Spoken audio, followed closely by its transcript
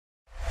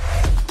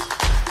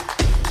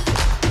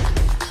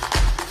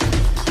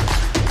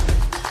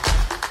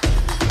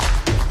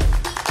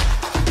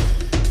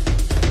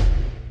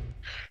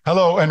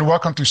Hello and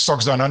welcome to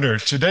Stocks Down Under.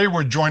 Today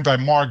we're joined by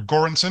Mark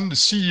Goranson, the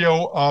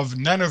CEO of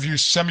Nanoveu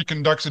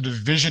Semiconductor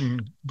Division.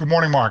 Good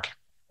morning, Mark.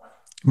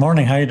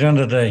 Morning, how you doing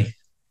today?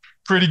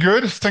 Pretty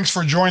good. Thanks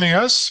for joining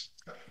us.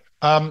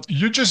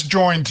 You just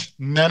joined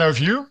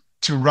Nanoveu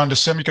to run the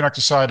semiconductor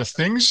side of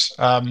things.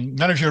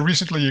 Nanoveu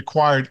recently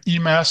acquired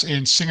EMASS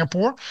in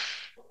Singapore.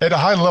 At a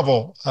high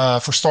level,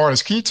 for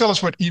starters, can you tell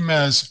us who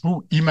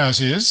EMASS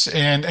is,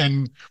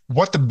 and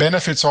what the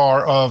benefits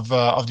are of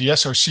the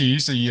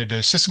SoCs,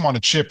 the system on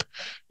a chip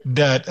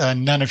that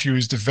Nanoveu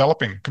is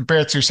developing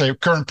compared to, say,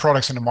 current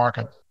products in the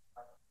market?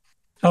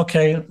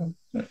 Okay,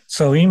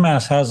 so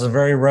EMASS has a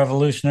very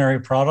revolutionary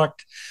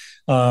product.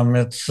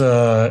 It's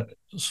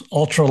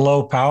ultra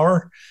low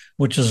power,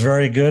 which is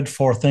very good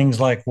for things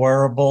like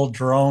wearable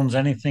drones,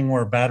 anything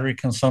where battery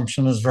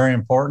consumption is very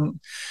important.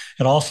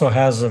 It also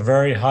has a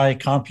very high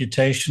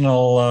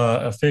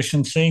computational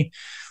efficiency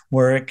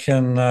where it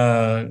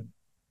can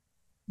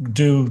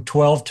do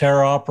 12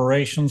 tera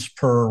operations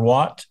per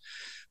watt,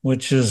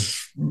 which is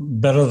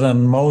better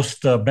than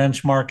most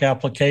benchmark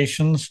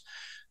applications.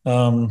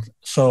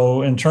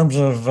 So, in terms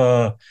of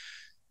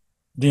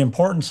the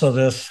importance of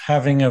this,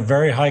 having a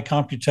very high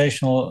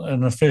computational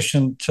and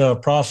efficient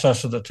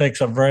processor that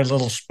takes up very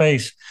little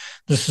space,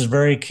 this is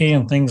very key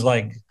in things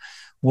like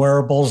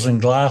wearables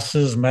and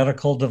glasses,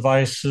 medical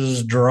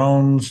devices,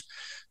 drones,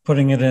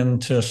 putting it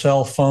into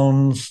cell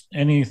phones,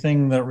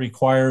 anything that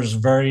requires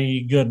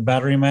very good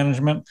battery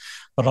management,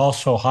 but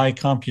also high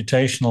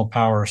computational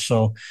power.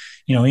 So,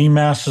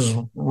 EMASS is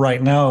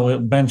right now,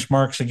 it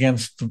benchmarks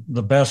against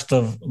the best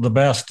of the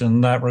best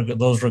in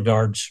those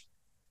regards.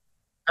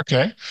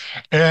 Okay.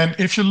 And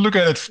if you look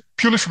at it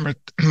purely from a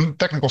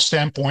technical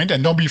standpoint,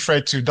 and don't be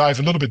afraid to dive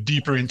a little bit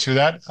deeper into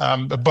that,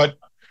 but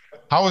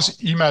how is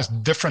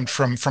EMASS different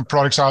from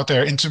products out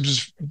there in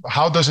terms of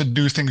how does it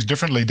do things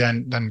differently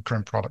than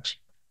current products?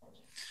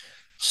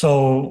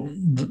 So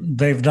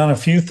they've done a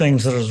few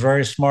things that is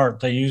very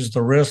smart. They use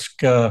the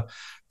RISC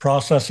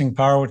processing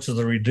power, which is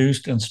the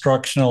reduced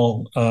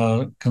instructional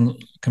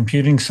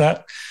computing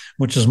set,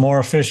 which is more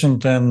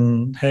efficient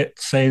than,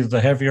 say,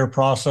 the heavier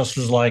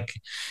processors like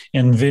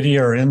NVIDIA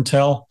or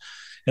Intel.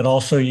 It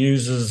also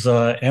uses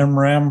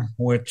MRAM,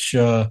 which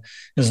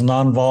is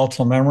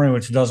non-volatile memory,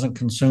 which doesn't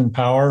consume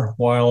power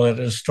while it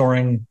is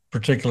storing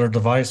particular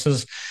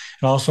devices.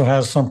 It also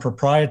has some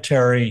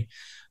proprietary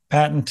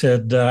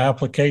patented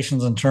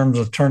applications in terms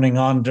of turning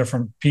on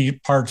different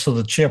parts of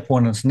the chip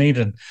when it's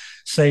needed,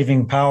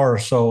 saving power.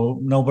 So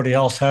nobody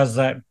else has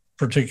that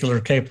particular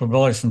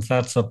capability since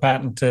that's a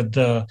patented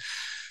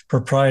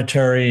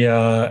proprietary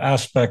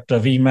aspect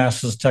of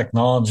EMAS's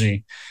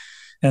technology.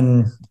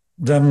 And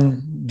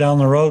then down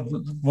the road,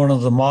 one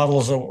of the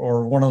models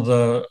or one of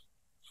the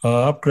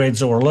upgrades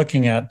that we're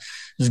looking at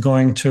is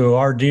going to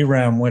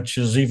ReRAM, which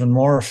is even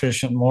more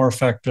efficient, more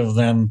effective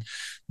than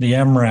the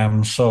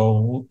MRAM.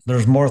 So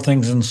there's more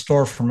things in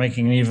store for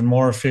making it even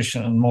more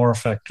efficient and more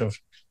effective.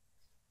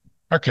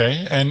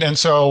 Okay. And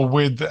so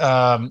with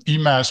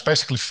EMASS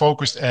basically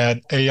focused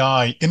at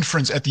AI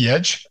inference at the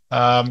edge,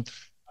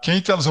 can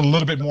you tell us a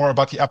little bit more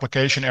about the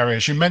application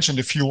areas? You mentioned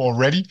a few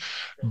already,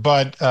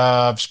 but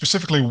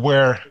specifically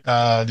where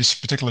this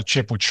particular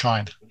chip would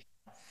shine.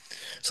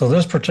 So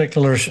this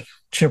particular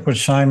chip would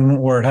shine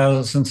where it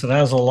has, since it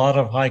has a lot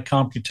of high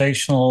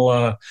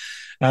computational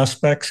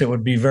aspects, it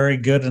would be very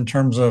good in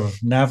terms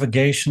of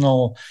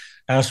navigational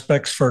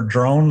aspects for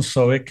drones.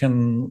 So it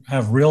can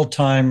have real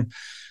time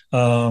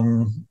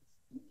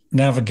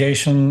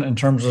navigation in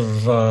terms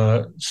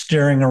of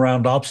steering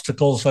around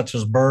obstacles such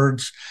as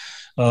birds,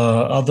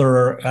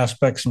 other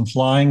aspects in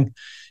flying.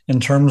 In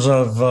terms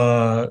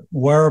of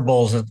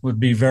wearables, it would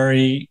be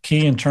very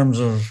key in terms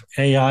of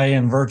AI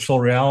and virtual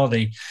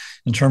reality,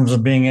 in terms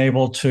of being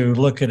able to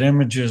look at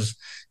images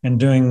and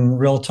doing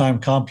real-time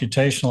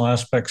computational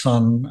aspects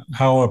on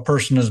how a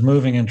person is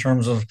moving in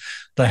terms of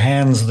the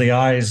hands, the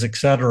eyes,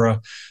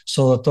 etc.,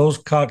 so that those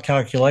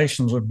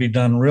calculations would be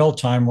done real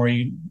time where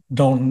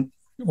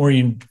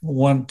you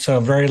want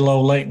very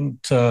low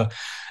latent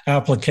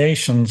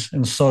applications,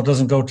 and so it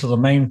doesn't go to the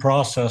main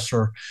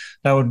processor.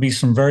 That would be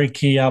some very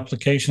key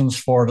applications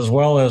for it, as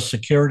well as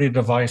security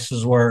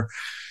devices where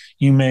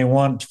you may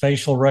want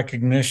facial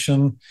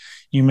recognition.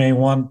 You may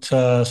want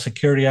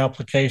security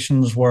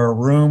applications where a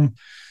room,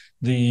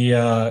 the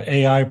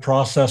AI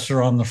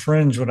processor on the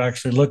fringe would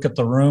actually look at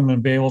the room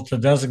and be able to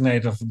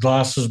designate if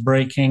glass is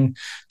breaking,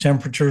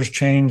 temperatures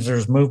change,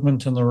 there's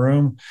movement in the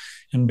room,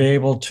 and be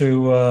able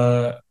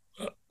to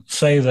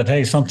say that,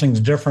 hey, something's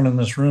different in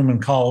this room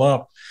and call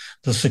up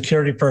the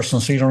security person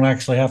so you don't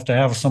actually have to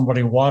have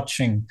somebody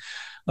watching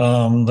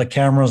the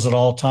cameras at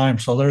all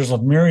times. So there's a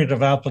myriad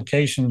of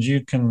applications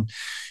you can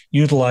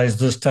utilize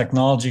this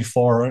technology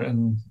for.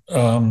 And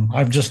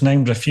I've just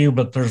named a few,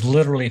 but there's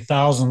literally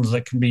thousands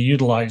that can be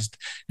utilized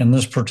in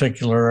this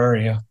particular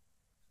area.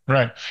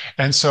 Right.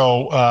 And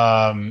so,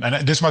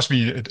 and this must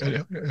be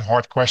a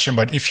hard question,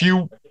 but if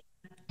you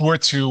were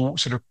to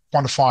sort of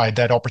quantify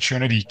that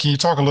opportunity, can you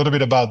talk a little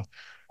bit about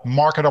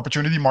market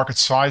opportunity, market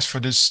size for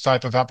this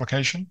type of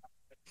application?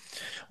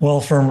 Well,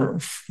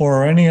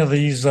 for any of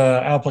these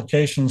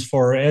applications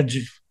for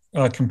edge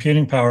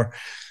computing power,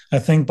 I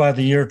think by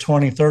the year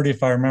 2030,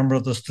 if I remember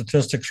the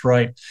statistics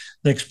right,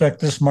 they expect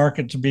this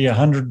market to be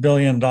 $100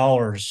 billion.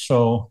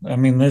 So, I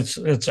mean,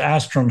 it's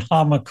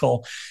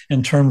astronomical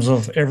in terms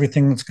of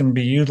everything that's going to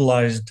be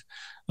utilized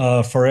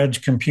for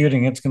edge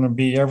computing. It's going to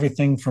be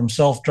everything from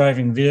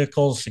self-driving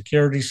vehicles,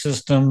 security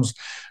systems,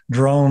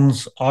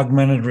 drones,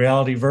 augmented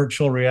reality,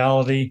 virtual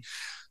reality,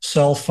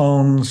 cell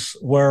phones,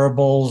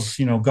 wearables,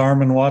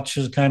 Garmin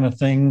watches, kind of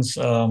things.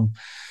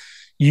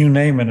 You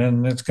name it,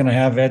 and it's going to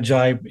have edge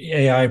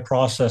AI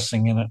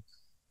processing in it.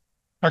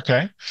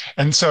 Okay.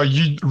 And so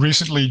you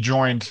recently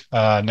joined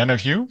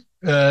Nanoveu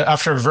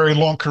after a very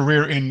long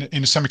career in the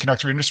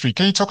semiconductor industry.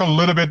 Can you talk a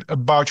little bit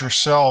about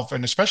yourself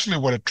and especially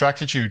what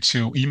attracted you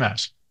to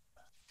EMASS?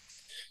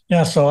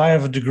 Yeah, so I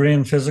have a degree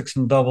in physics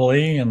and double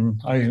E, and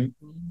I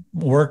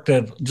worked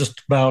at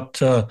just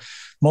about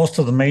most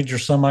of the major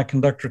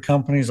semiconductor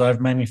companies. I've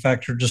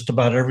manufactured just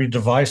about every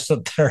device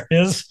that there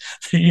is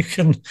that you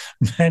can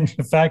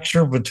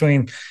manufacture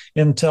between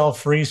Intel,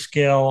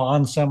 Freescale,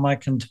 On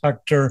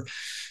Semiconductor,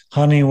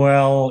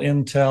 Honeywell,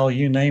 Intel,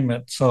 you name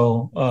it.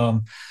 So,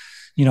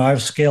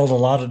 I've scaled a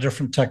lot of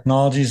different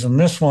technologies, and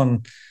this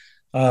one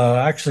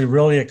actually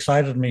really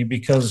excited me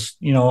because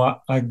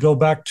I go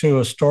back to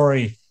a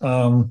story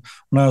when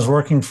I was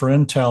working for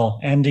Intel.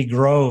 Andy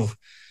Grove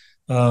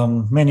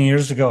many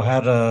years ago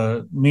had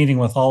a meeting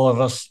with all of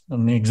us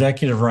in the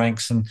executive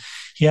ranks, and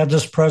he had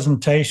this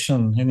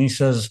presentation, and he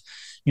says,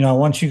 I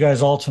want you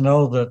guys all to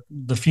know that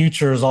the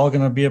future is all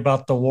going to be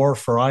about the war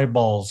for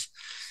eyeballs.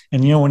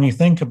 And when you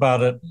think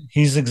about it,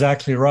 he's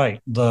exactly right.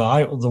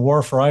 The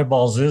war for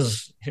eyeballs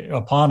is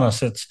upon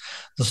us. It's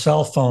the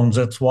cell phones,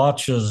 it's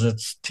watches,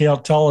 it's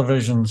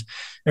televisions,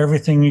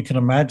 everything you can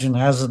imagine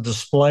has a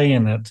display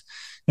in it.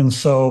 And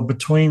so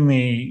between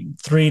the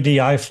 3D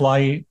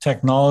iFly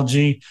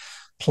technology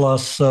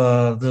plus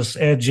this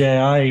edge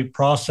AI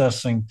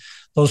processing,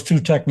 those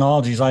two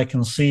technologies I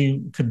can see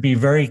could be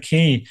very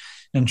key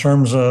in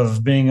terms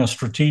of being a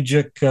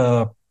strategic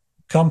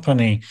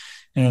company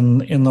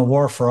in the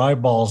war for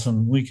eyeballs,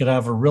 and we could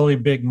have a really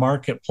big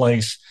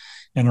marketplace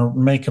and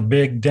make a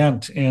big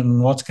dent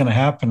in what's going to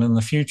happen in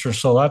the future.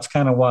 So that's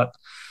kind of what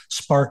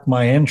sparked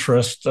my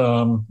interest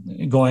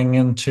going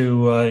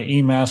into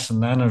EMASS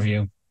and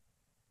Nanoveu.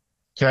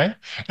 Okay.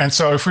 And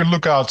so if we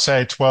look out,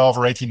 say, 12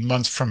 or 18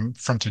 months from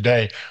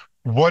today,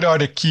 what are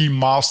the key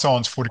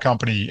milestones for the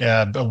company?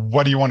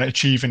 What do you want to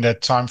achieve in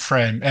that time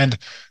frame? And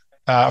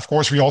of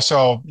course, we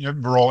also,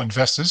 we're all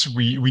investors.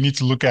 We need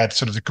to look at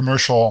sort of the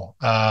commercial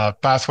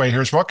pathway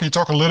here as well. Can you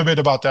talk a little bit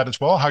about that as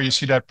well? How you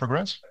see that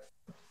progress?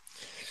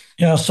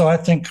 Yeah, so I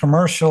think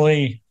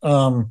commercially,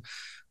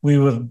 we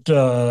would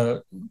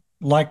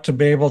like to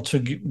be able to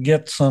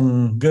get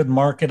some good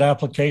market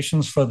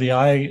applications for the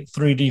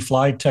i3D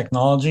Fly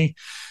technology.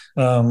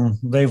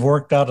 They've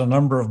worked out a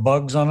number of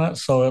bugs on it,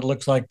 so it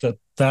looks like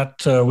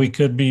that we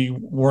could be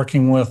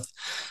working with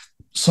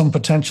some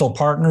potential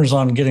partners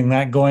on getting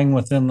that going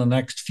within the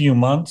next few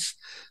months.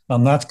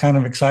 That's kind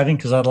of exciting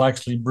because that'll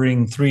actually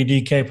bring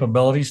 3D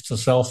capabilities to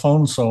cell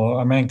phones. So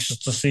I'm anxious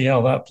to see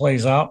how that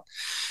plays out.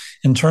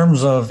 In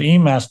terms of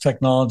EMASS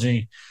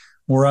technology,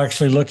 we're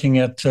actually looking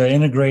at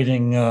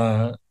integrating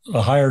a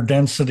higher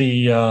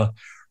density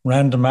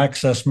random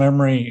access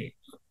memory,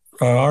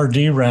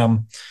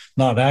 RDRAM,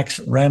 not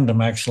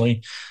random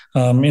actually,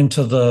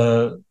 into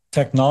the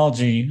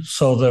technology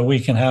so that we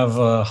can have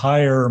a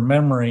higher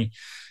memory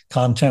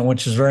content,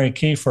 which is very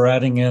key for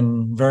adding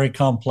in very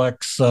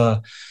complex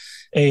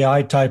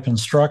AI type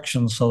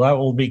instructions. So that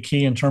will be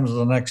key in terms of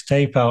the next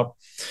tape out.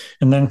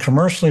 And then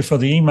commercially for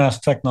the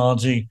EMASS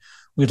technology,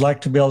 we'd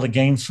like to be able to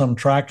gain some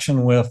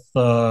traction with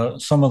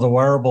some of the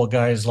wearable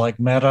guys like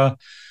Meta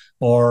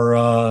or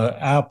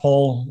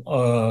Apple,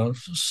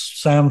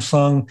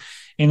 Samsung,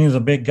 any of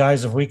the big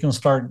guys. If we can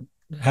start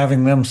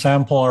having them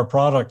sample our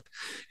product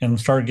and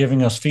start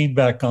giving us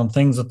feedback on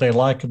things that they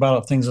like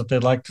about it, things that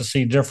they'd like to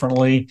see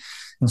differently,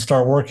 and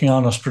start working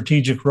on a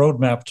strategic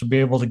roadmap to be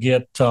able to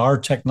get our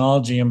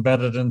technology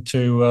embedded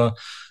into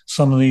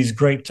some of these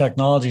great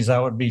technologies,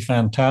 that would be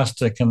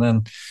fantastic. And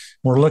then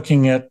we're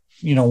looking at,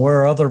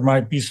 where other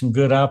might be some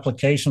good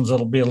applications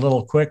that'll be a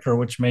little quicker,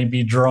 which may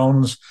be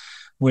drones,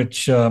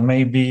 which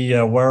may be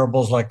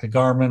wearables like the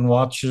Garmin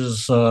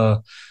watches,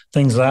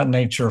 things of that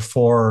nature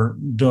for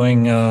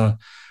doing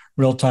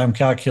real-time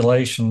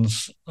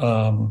calculations.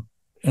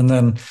 And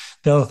then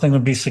the other thing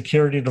would be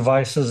security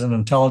devices, and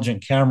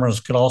intelligent cameras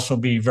could also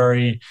be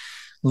very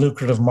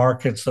lucrative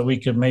markets that we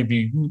could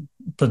maybe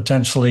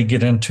potentially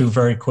get into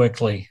very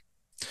quickly.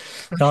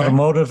 The Okay.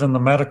 automotive and the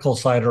medical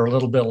side are a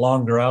little bit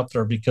longer out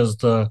there because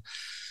the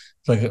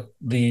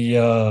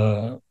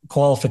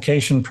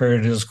qualification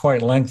period is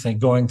quite lengthy,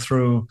 going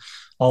through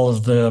all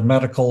of the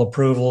medical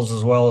approvals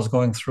as well as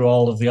going through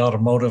all of the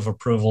automotive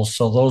approvals.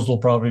 So those will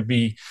probably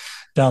be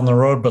down the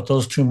road, but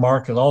those two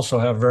markets also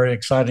have very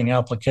exciting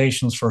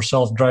applications for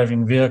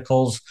self-driving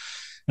vehicles.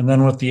 And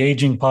then with the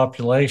aging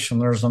population,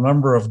 there's a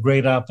number of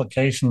great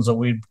applications that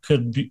we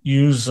could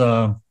use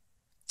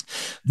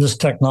this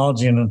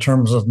technology and in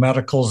terms of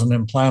medicals and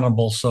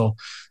implantables. So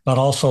that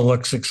also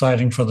looks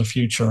exciting for the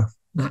future.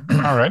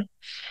 All right.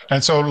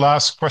 And so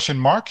last question,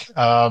 Mark.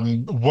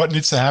 What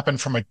needs to happen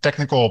from a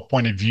technical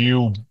point of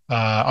view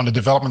on the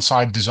development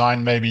side,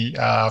 design maybe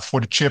for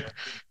the chip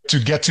to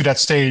get to that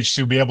stage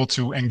to be able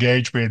to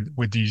engage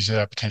with these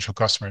potential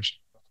customers?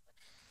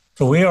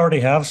 So we already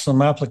have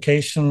some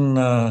application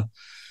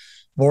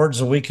boards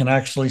that we can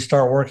actually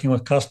start working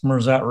with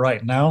customers at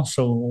right now.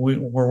 So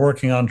we're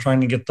working on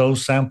trying to get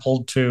those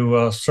sampled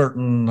to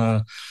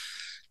certain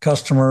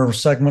customer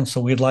segments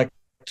that we'd like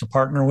to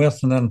partner with.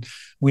 And then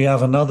we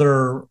have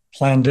another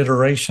planned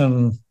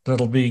iteration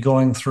that'll be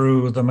going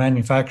through the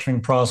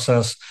manufacturing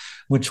process,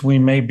 which we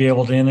may be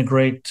able to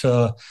integrate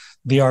the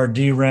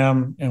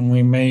ReRAM, and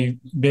we may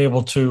be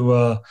able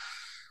to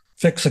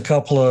fix a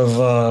couple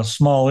of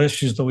small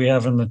issues that we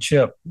have in the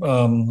chip.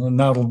 And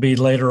that'll be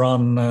later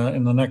on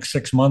in the next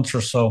 6 months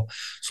or so.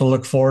 So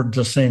look forward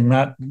to seeing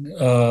that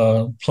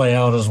play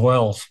out as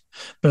well.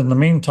 But in the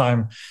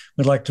meantime,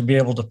 we'd like to be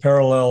able to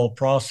parallel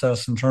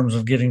process in terms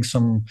of getting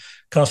some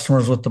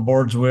customers with the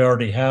boards we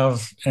already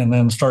have, and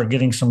then start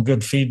getting some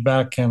good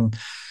feedback and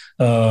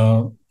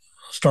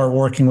start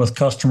working with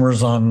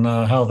customers on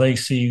how they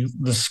see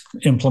this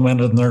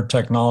implemented in their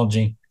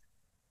technology.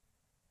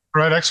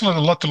 Right, excellent.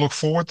 A lot to look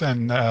forward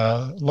and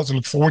a lot to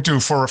look forward to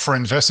for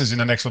investors in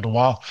the next little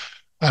while.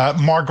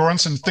 Mark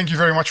Goranson, thank you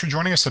very much for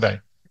joining us today.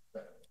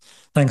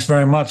 Thanks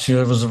very much.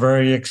 It was a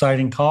very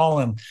exciting call,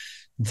 and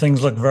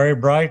things look very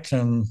bright.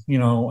 And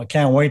I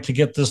can't wait to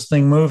get this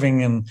thing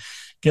moving and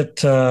get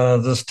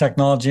this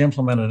technology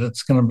implemented.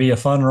 It's going to be a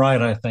fun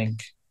ride, I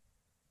think.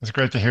 It's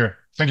great to hear.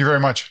 Thank you very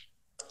much.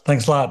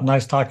 Thanks a lot.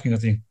 Nice talking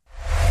with you.